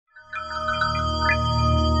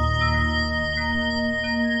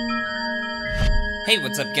Hey,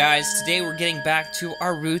 what's up guys? Today we're getting back to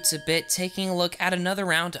our roots a bit, taking a look at another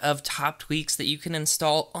round of top tweaks that you can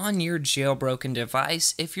install on your jailbroken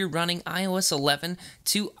device if you're running iOS 11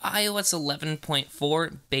 to iOS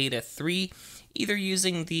 11.4 Beta 3, either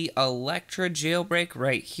using the Electra jailbreak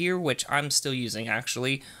right here, which I'm still using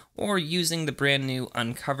actually, or using the brand new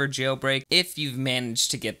Uncover jailbreak if you've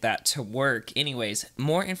managed to get that to work. Anyways,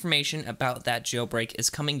 more information about that jailbreak is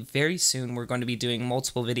coming very soon. We're going to be doing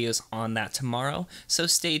multiple videos on that tomorrow, so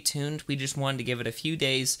stay tuned. We just wanted to give it a few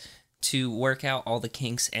days to work out all the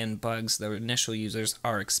kinks and bugs the initial users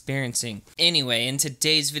are experiencing. Anyway, in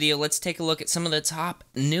today's video, let's take a look at some of the top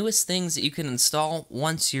newest things that you can install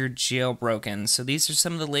once you're jailbroken. So these are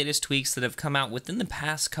some of the latest tweaks that have come out within the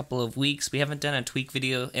past couple of weeks. We haven't done a tweak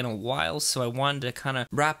video in a while, so I wanted to kind of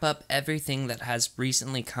wrap up everything that has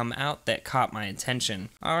recently come out that caught my attention.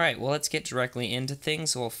 Alright, well, let's get directly into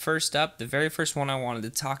things. Well, first up, the very first one I wanted to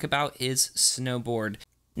talk about is Snowboard.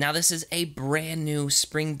 Now this is a brand new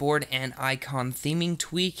springboard and icon theming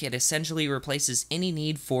tweak. It essentially replaces any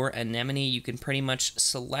need for anemone. You can pretty much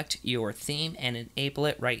select your theme and enable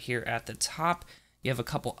it right here at the top. You have a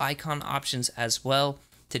couple icon options as well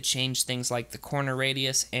to change things like the corner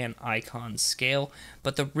radius and icon scale.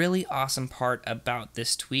 But the really awesome part about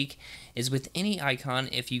this tweak is with any icon,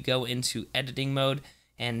 if you go into editing mode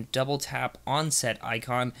and double tap on set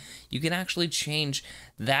icon, you can actually change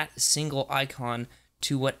that single icon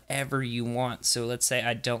to whatever you want. So let's say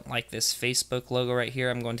I don't like this Facebook logo right here.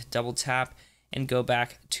 I'm going to double tap and go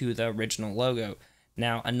back to the original logo.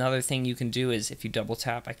 Now another thing you can do is if you double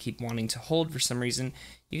tap, I keep wanting to hold for some reason,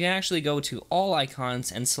 you can actually go to all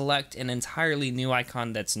icons and select an entirely new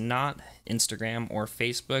icon that's not Instagram or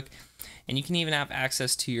Facebook, and you can even have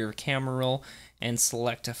access to your camera roll and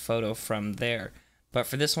select a photo from there. But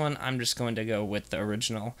for this one, I'm just going to go with the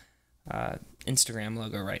original Instagram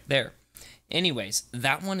logo right there. Anyways,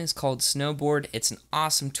 that one is called Snowboard. It's an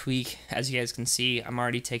awesome tweak. As you guys can see, I'm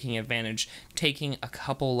already taking advantage, taking a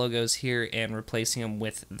couple logos here and replacing them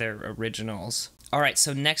with their originals. Alright,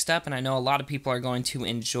 so next up, and I know a lot of people are going to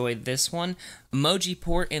enjoy this one, Emoji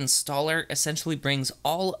Port Installer essentially brings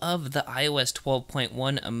all of the iOS 12.1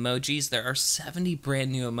 emojis. There are 70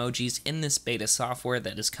 brand new emojis in this beta software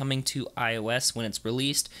that is coming to iOS when it's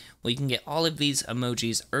released. Well, you can get all of these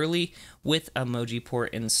emojis early with Emoji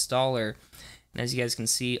Port Installer. And as you guys can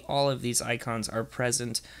see, all of these icons are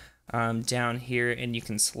present down here, and you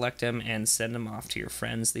can select them and send them off to your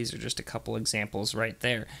friends. These are just a couple examples right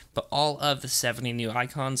there. But all of the 70 new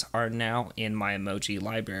icons are now in my emoji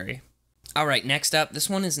library. Alright, next up, this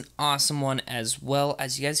one is an awesome one as well.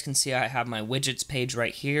 As you guys can see, I have my widgets page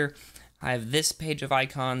right here. I have this page of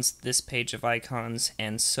icons, this page of icons,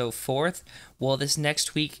 and so forth. Well, this next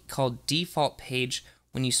tweak called Default Page,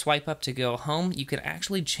 when you swipe up to go home, you can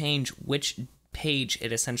actually change which page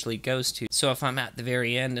it essentially goes to. So if I'm at the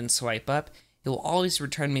very end and swipe up, it will always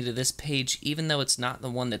return me to this page, even though it's not the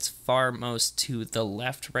one that's far most to the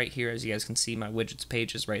left right here. As you guys can see, my widgets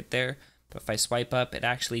page is right there. But if I swipe up, it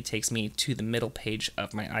actually takes me to the middle page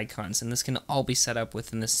of my icons. And this can all be set up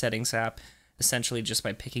within the settings app, essentially just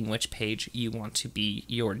by picking which page you want to be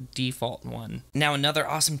your default one. Now another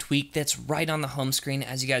awesome tweak that's right on the home screen.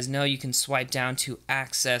 As you guys know, you can swipe down to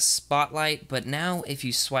access Spotlight, but now if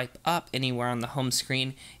you swipe up anywhere on the home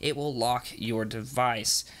screen, it will lock your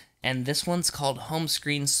device. And this one's called Home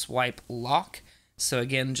Screen Swipe Lock. So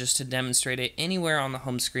again, just to demonstrate it, anywhere on the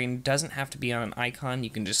home screen, doesn't have to be on an icon,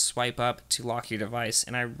 you can just swipe up to lock your device,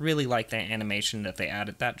 and I really like that animation that they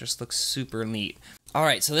added. That just looks super neat.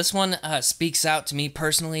 Alright, so this one speaks out to me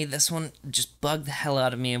personally. This one just bugged the hell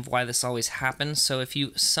out of me of why this always happens. So if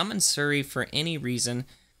you summon Suri for any reason,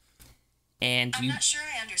 and I'm not sure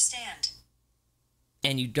I understand.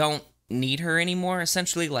 And you don't need her anymore,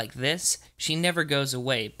 essentially like this, she never goes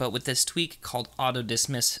away. But with this tweak called Auto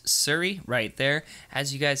Dismiss Suri right there,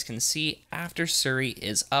 as you guys can see, after Suri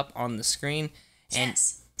is up on the screen, and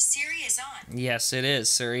yes, Siri is on. Yes, it is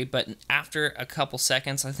Suri, but after a couple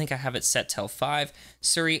seconds, I think I have it set till 5,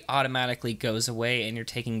 Suri automatically goes away and you're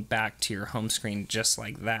taken back to your home screen just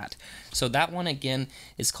like that. So that one again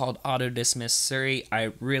is called Auto Dismiss Suri.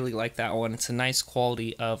 I really like that one. It's a nice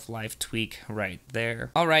quality of life tweak right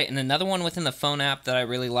there. Alright, and another one within the phone app that I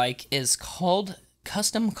really like is called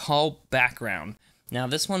Custom Call Background. Now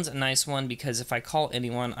this one's a nice one because if I call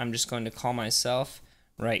anyone, I'm just going to call myself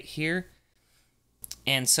right here.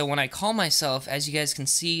 And so when I call myself, as you guys can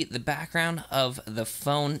see, the background of the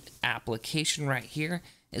phone application right here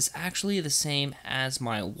is actually the same as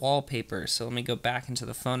my wallpaper. So let me go back into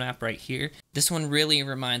the phone app right here. This one really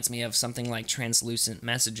reminds me of something like translucent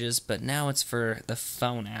messages, but now it's for the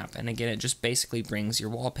phone app. And again, it just basically brings your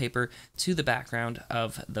wallpaper to the background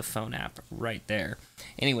of the phone app right there.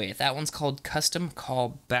 Anyway, that one's called Custom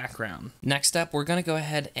Call Background. Next up, we're going to go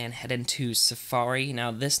ahead and head into Safari.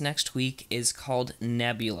 Now, this next tweak is called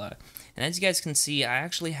Nebula. And as you guys can see, I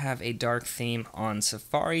actually have a dark theme on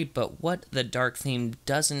Safari, but what the dark theme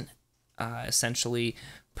doesn't essentially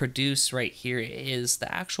produce right here is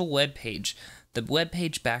the actual web page. The web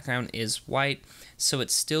page background is white, so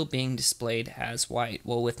it's still being displayed as white.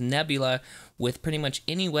 Well, with Nebula, with pretty much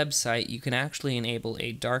any website, you can actually enable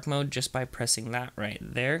a dark mode just by pressing that right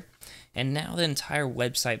there. And now the entire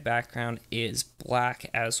website background is black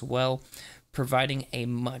as well, providing a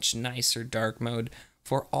much nicer dark mode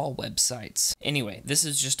for all websites. Anyway, this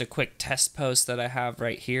is just a quick test post that I have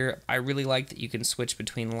right here. I really like that you can switch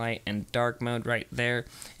between light and dark mode right there.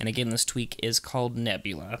 And again, this tweak is called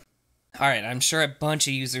Nebula. Alright, I'm sure a bunch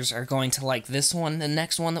of users are going to like this one. The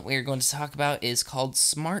next one that we're going to talk about is called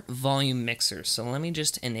Smart Volume Mixer. So let me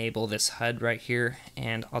just enable this HUD right here,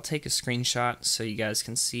 and I'll take a screenshot so you guys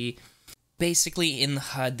can see. Basically, in the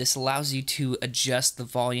HUD, this allows you to adjust the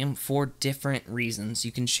volume for different reasons.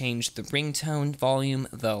 You can change the ringtone volume,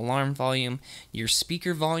 the alarm volume, your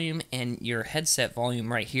speaker volume, and your headset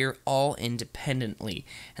volume right here, all independently.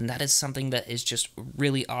 And that is something that is just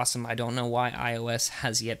really awesome. I don't know why iOS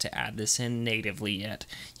has yet to add this in natively yet.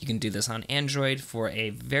 You can do this on Android for a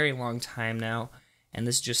very long time now. And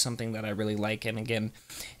this is just something that I really like. And again,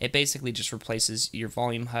 it basically just replaces your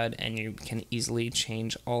volume HUD, and you can easily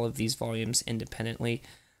change all of these volumes independently,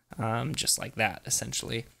 just like that,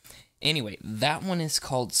 essentially. Anyway, that one is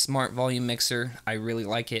called Smart Volume Mixer. I really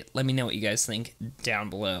like it. Let me know what you guys think down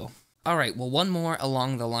below. Alright, well, one more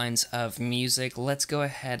along the lines of music. Let's go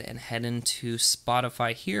ahead and head into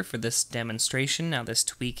Spotify here for this demonstration. Now, this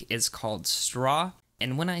tweak is called Straw.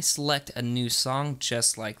 And when I select a new song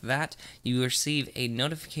just like that, you receive a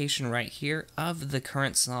notification right here of the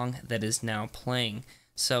current song that is now playing.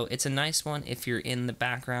 So it's a nice one if you're in the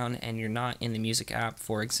background and you're not in the music app,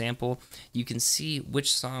 for example. You can see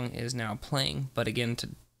which song is now playing, but again, to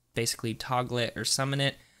basically toggle it or summon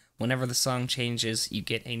it, whenever the song changes, you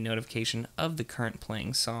get a notification of the current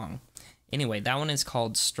playing song. Anyway, that one is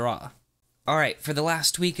called Straw. Alright, for the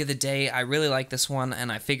last tweak of the day, I really like this one,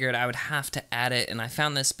 and I figured I would have to add it, and I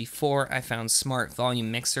found this before I found Smart Volume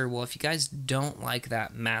Mixer. Well, if you guys don't like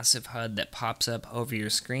that massive HUD that pops up over your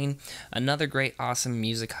screen, another great awesome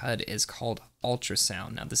music HUD is called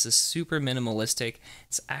Ultrasound. Now, this is super minimalistic.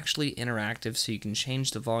 It's actually interactive, so you can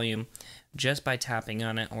change the volume just by tapping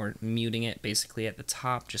on it or muting it basically at the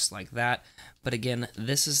top, just like that. But again,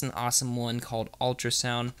 this is an awesome one called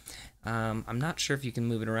Ultrasound. I'm not sure if you can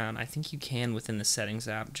move it around. I think you can within the settings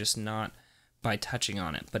app, just not by touching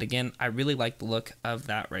on it. But again, I really like the look of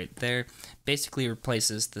that right there. Basically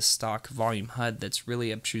replaces the stock volume HUD that's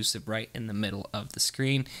really obtrusive right in the middle of the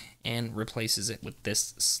screen, and replaces it with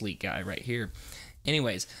this sleek guy right here.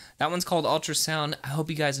 Anyways, that one's called Ultrasound. I hope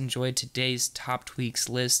you guys enjoyed today's top tweaks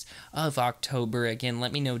list of October. Again,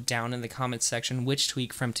 let me know down in the comments section which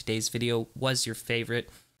tweak from today's video was your favorite.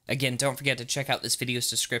 Again, don't forget to check out this video's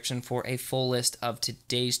description for a full list of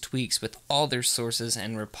today's tweaks with all their sources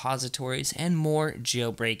and repositories and more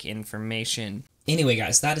jailbreak information. Anyway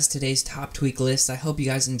guys, that is today's top tweak list. I hope you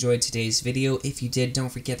guys enjoyed today's video. If you did, don't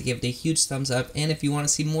forget to give it a huge thumbs up, and if you want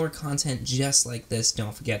to see more content just like this,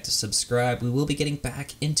 don't forget to subscribe. We will be getting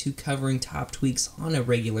back into covering top tweaks on a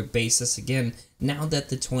regular basis again, now that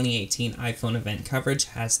the 2018 iPhone event coverage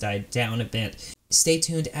has died down a bit. Stay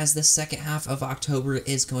tuned, as the second half of October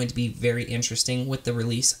is going to be very interesting with the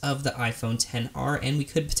release of the iPhone XR, and we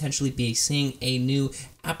could potentially be seeing a new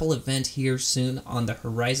Apple event here soon on the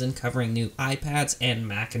horizon, covering new iPads and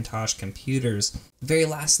Macintosh computers. Very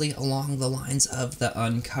lastly, along the lines of the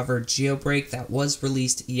uncovered jailbreak that was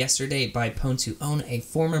released yesterday by Pwn2Own, a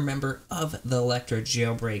former member of the Electra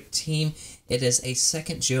jailbreak team, it is a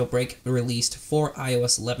second jailbreak released for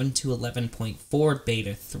iOS 11 to 11.4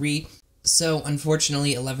 Beta 3. So,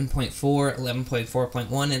 unfortunately, 11.4,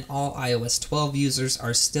 11.4.1, and all iOS 12 users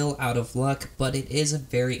are still out of luck, but it is a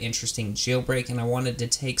very interesting jailbreak, and I wanted to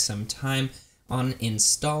take some time on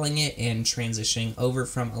installing it and transitioning over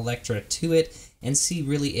from Electra to it, and see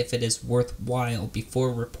really if it is worthwhile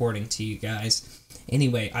before reporting to you guys.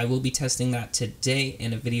 Anyway, I will be testing that today,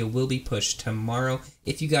 and a video will be pushed tomorrow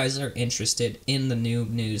if you guys are interested in the new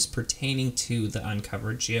news pertaining to the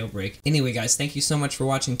uncovered jailbreak. Anyway guys, thank you so much for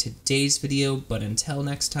watching today's video, but until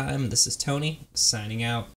next time, this is Tony, signing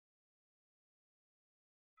out.